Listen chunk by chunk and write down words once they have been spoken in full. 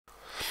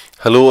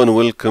Hello and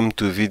welcome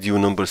to video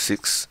number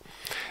 6.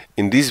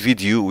 In this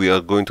video we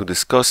are going to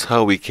discuss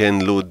how we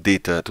can load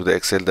data to the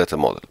Excel data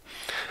model.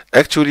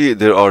 Actually,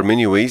 there are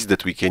many ways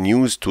that we can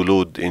use to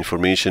load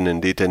information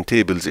and data and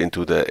tables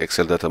into the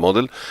Excel data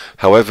model.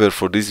 However,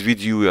 for this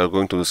video we are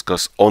going to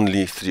discuss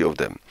only 3 of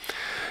them.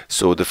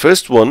 So the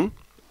first one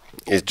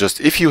is just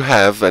if you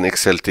have an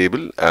Excel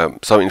table,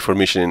 some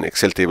information in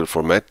Excel table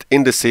format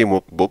in the same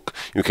workbook,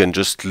 you can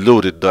just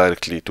load it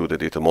directly to the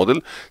data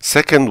model.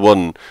 Second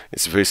one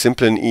is very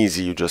simple and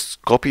easy. You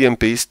just copy and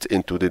paste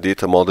into the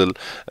data model.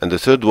 And the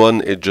third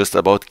one is just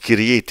about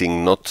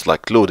creating, not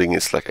like loading,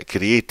 it's like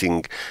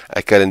creating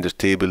a calendar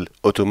table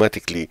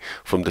automatically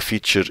from the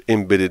feature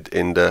embedded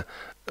in the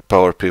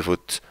Power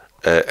Pivot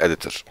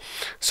editor.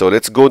 So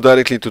let's go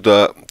directly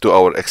to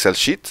our Excel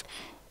sheet.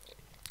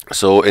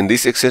 So in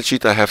this Excel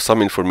sheet I have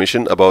some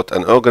information about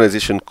an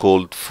organization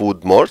called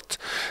Food Mart.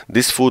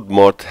 This Food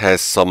Mart has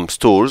some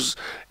stores.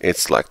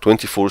 It's like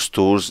 24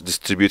 stores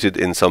distributed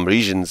in some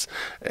regions,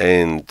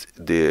 and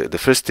the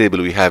first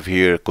table we have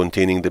here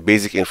containing the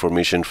basic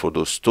information for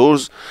those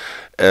stores.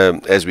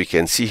 As we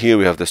can see here,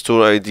 we have the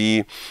store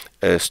ID,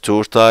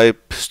 store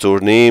type,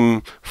 store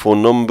name,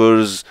 phone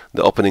numbers,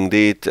 the opening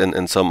date,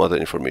 and some other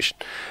information.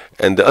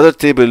 And the other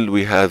table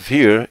we have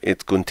here,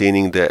 it's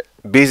containing the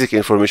basic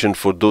information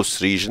for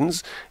those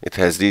regions. It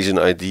has region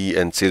ID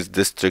and sales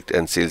district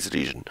and sales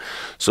region.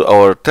 So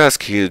our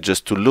task here is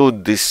just to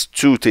load these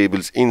 2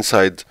 tables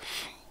inside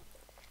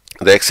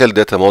the Excel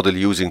data model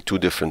using 2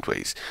 different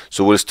ways.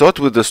 So we'll start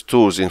with the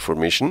stores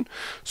information.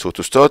 So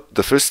to start,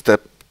 the first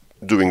step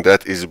doing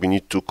that is we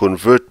need to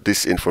convert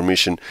this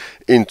information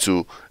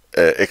into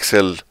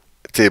Excel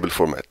table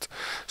format.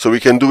 So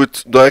we can do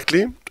it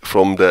directly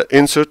from the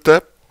Insert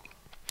tab.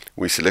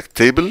 We select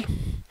Table.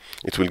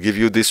 It will give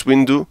you this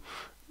window.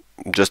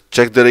 Just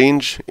check the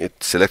range.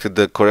 It selected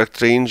the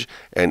correct range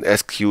and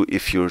ask you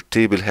if your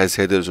table has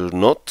headers or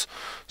not.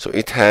 So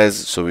it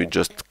has, so we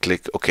just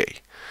click OK.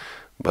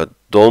 But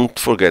don't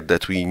forget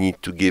that we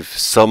need to give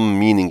some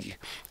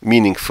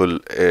meaningful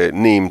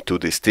name to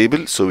this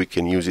table so we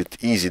can use it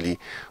easily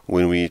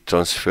when we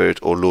transfer it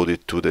or load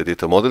it to the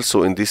data model.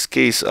 So in this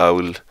case I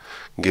will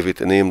give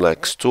it a name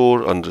like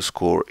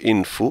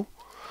store_info,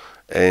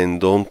 and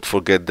don't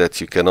forget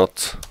that you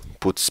cannot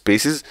put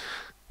spaces.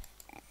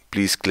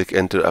 Please click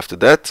enter after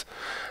that.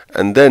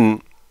 And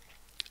then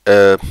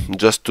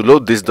just to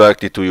load this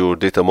directly to your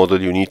data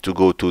model, you need to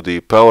go to the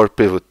Power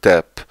Pivot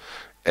tab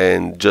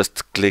and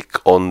just click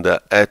on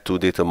the Add to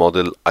Data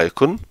Model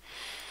icon.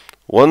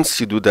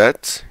 Once you do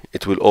that,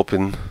 it will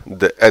open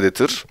the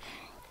editor,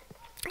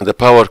 the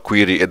Power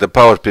Query, the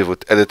Power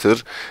Pivot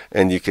editor,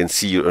 and you can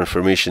see your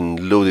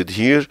information loaded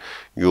here,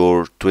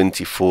 your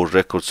 24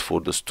 records for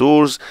the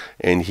stores,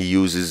 and he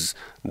uses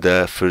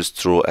the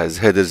first row as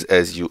headers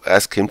as you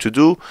ask him to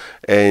do,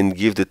 and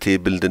give the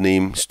table the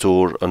name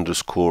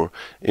store_info.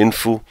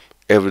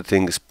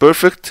 Everything is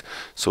perfect.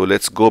 So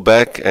let's go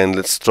back and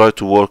let's try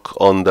to work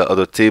on the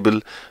other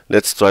table.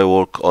 Let's try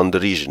work on the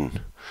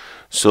region.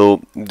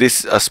 So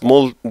this is a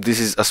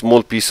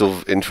small piece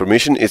of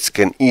information. It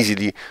can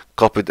easily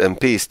copy and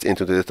paste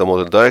into the data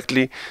model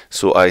directly.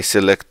 So I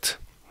select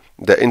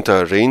the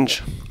entire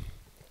range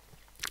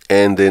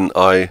and then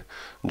I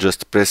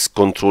just press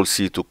Ctrl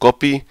C to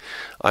copy.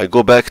 I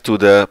go back to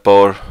the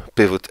Power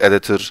Pivot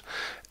editor,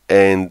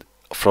 and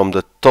from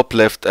the top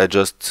left I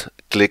just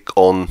click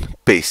on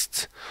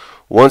paste.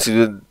 Once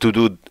you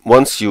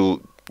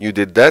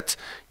did that,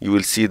 you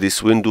will see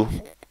this window.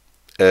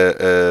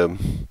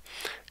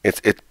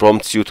 It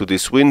prompts you to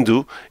this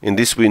window. In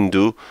this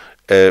window,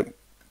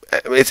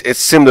 it's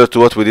similar to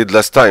what we did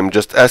last time.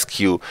 Just ask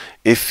you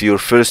if your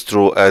first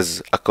row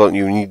as a column,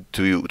 you need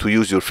to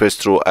use your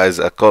first row as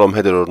a column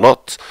header or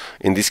not.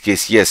 In this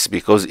case, yes,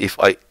 because if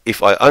I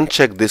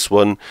uncheck this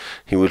one,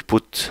 he will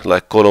put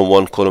like column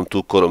 1, column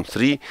 2, column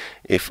 3.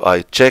 If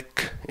I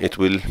check, it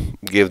will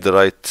give the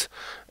right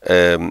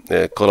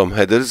column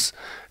headers.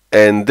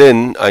 And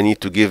then I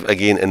need to give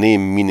again a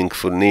name,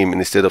 meaningful name,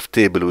 instead of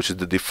table, which is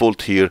the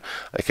default here.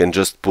 I can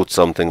just put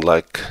something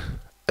like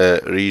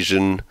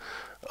region_info,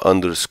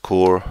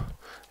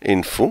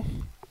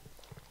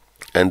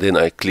 and then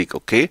I click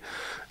OK,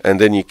 and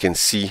then you can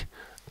see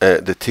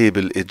the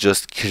table is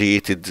just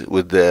created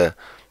with the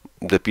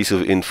piece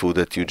of info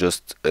that you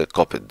just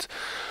copied.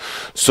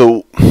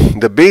 So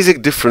the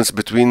basic difference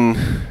between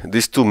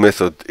these 2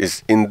 methods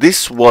is in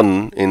this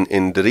one,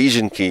 in the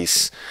region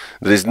case,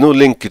 there is no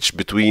linkage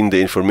between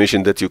the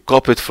information that you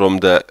copied from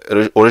the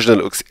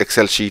original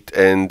Excel sheet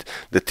and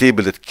the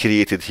table that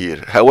created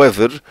here.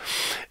 However,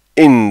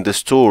 in the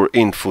store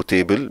info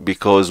table,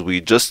 because we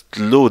just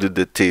loaded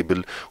the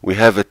table, we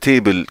have a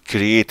table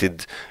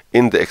created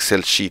in the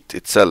Excel sheet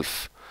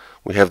itself.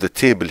 We have the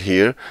table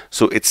here,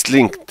 so it's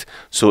linked.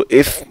 So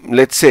if,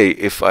 let's say,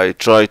 if I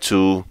try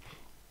to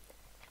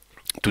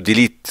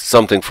delete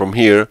something from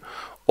here,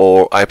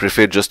 or I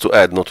prefer just to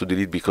add, not to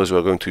delete, because we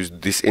are going to use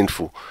this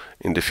info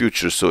in the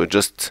future. So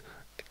just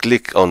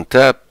click on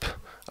tab,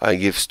 I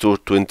give store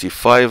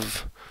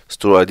 25,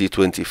 store ID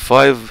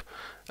 25,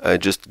 I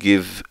just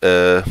give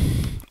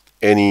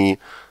any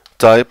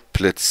type,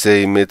 let's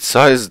say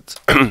mid-sized.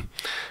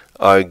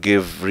 I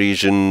give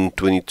region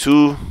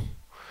 22,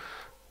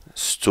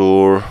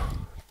 store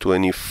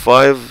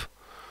 25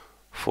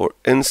 for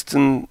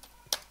instant,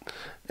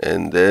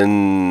 and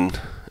then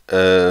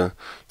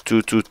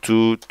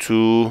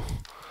 2222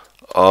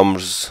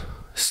 Arms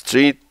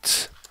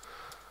Street.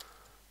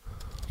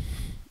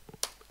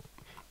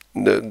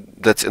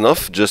 That's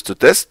enough just to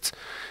test.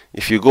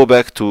 If you go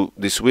back to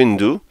this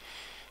window,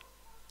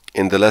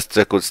 in the last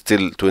record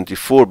still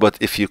 24, but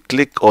if you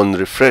click on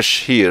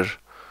refresh here,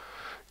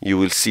 you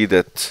will see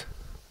that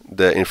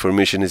the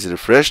information is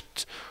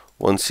refreshed.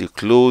 Once you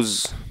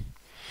close,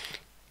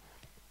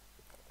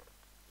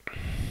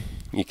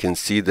 you can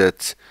see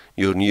that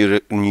your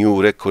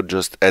new record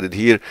just added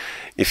here.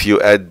 If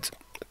you add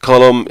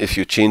column, if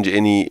you change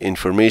any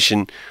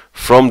information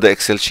from the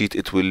Excel sheet,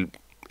 it will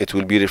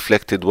be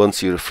reflected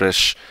once you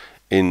refresh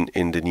in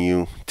the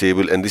new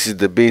table. And this is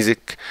the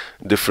basic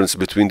difference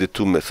between the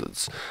two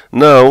methods.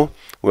 Now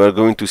we are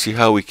going to see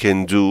how we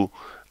can do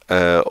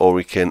or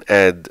we can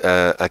add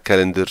a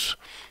calendar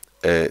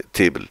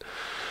table.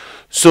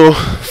 So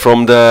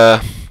from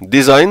the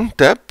design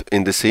tab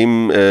in the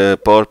same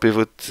Power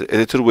Pivot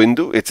editor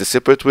window, it's a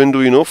separate window,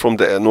 you know, from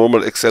the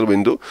normal Excel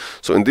window.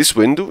 So in this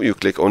window you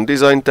click on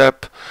design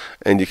tab,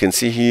 and you can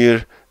see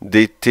here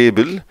date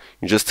table.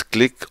 You just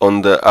click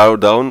on the arrow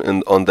down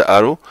and on the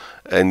arrow,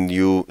 and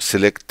you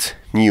select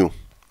new.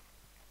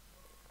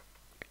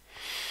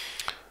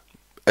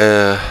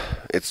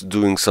 It's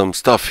doing some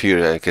stuff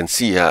here. I can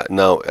see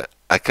now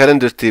a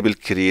calendar table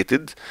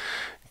created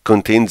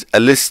contains a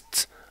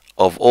list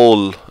of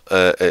all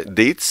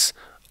dates,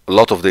 a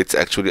lot of dates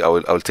actually.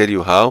 I'll tell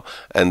you how,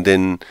 and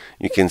then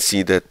you can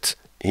see that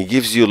he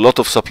gives you a lot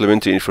of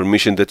supplementary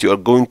information that you are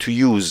going to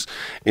use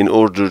in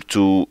order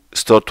to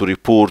start to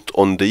report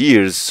on the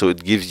years. So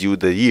it gives you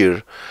the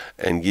year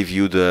and give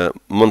you the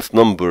month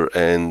number,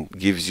 and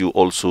gives you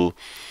also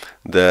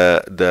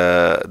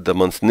the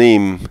month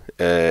name,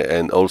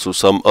 and also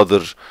some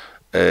other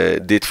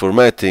date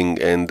formatting,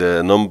 and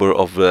the number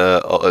of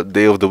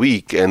day of the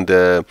week, and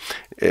the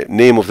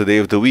name of the day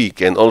of the week.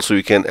 And also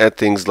you can add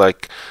things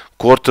like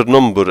quarter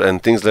number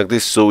and things like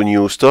this. So when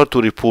you start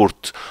to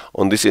report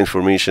on this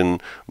information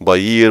by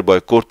year, by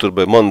quarter,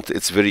 by month,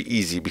 it's very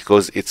easy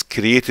because it's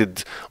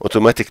created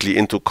automatically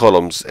into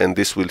columns, and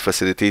this will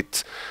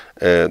facilitate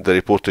the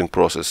reporting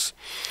process.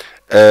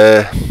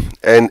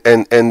 And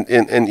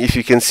if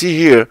you can see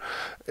here,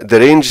 the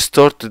range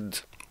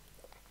started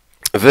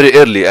very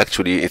early.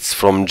 Actually, it's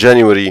from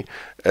January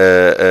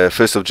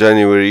 1st of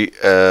January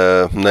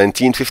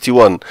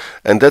 1951,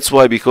 and that's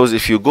why, because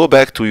if you go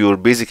back to your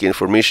basic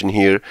information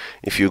here,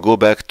 if you go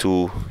back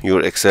to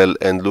your Excel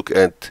and look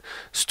at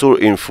store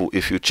info,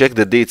 if you check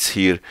the dates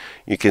here,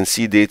 you can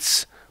see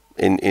dates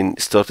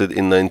started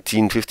in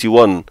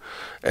 1951,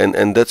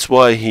 and that's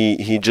why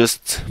he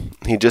just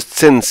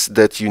sensed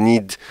that you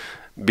need,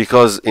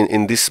 because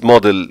in this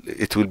model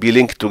it will be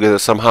linked together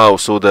somehow.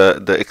 So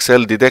the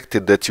Excel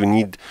detected that you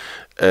need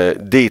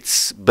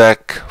dates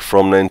back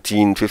from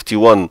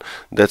 1951.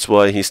 That's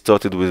why he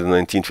started with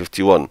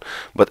 1951.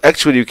 But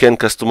actually you can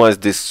customize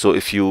this. So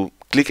if you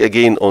click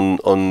again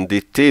on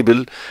the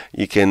table,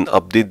 you can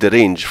update the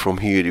range from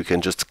here. You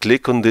can just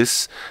click on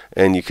this,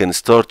 and you can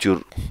start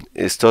your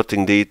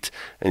starting date,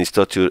 and you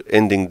start your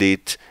ending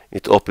date.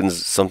 It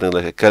opens something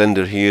like a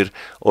calendar here.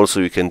 Also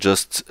you can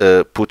just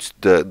put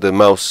the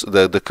mouse,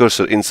 the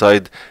cursor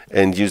inside,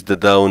 and use the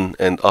down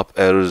and up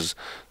arrows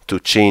to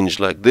change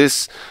like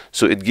this.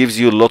 So it gives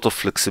you a lot of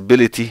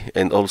flexibility,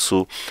 and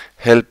also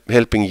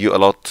helping you a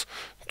lot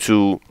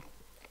to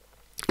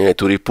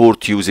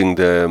report using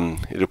the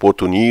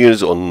report on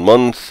years, on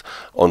month,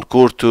 on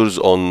quarters,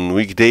 on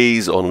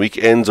weekdays, on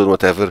weekends, on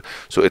whatever.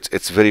 So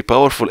it's very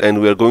powerful,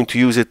 and we are going to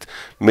use it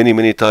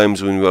many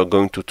times when we are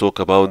going to talk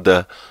about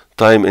the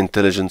time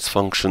intelligence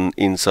function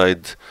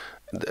inside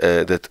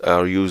that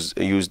are used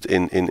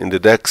in the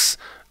DAX.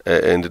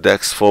 And the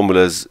DAX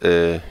formulas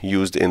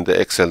used in the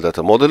Excel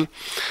data model.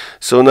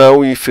 So now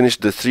we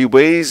finished the 3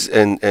 ways,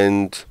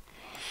 and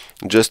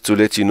just to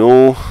let you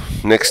know,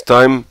 next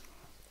time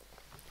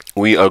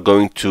we are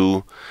going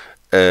to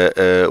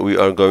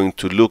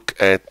look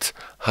at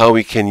how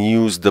we can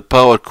use the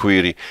Power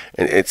Query,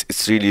 and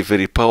it's really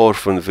very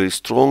powerful and very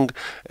strong,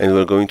 and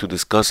we're going to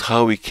discuss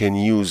how we can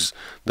use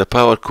the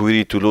Power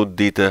Query to load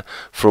data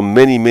from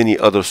many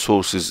other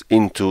sources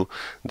into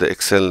the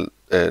Excel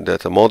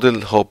data model.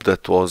 Hope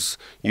that was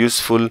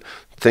useful.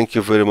 Thank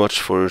you very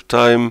much for your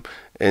time,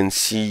 and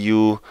see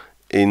you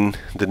in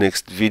the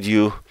next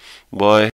video. Bye.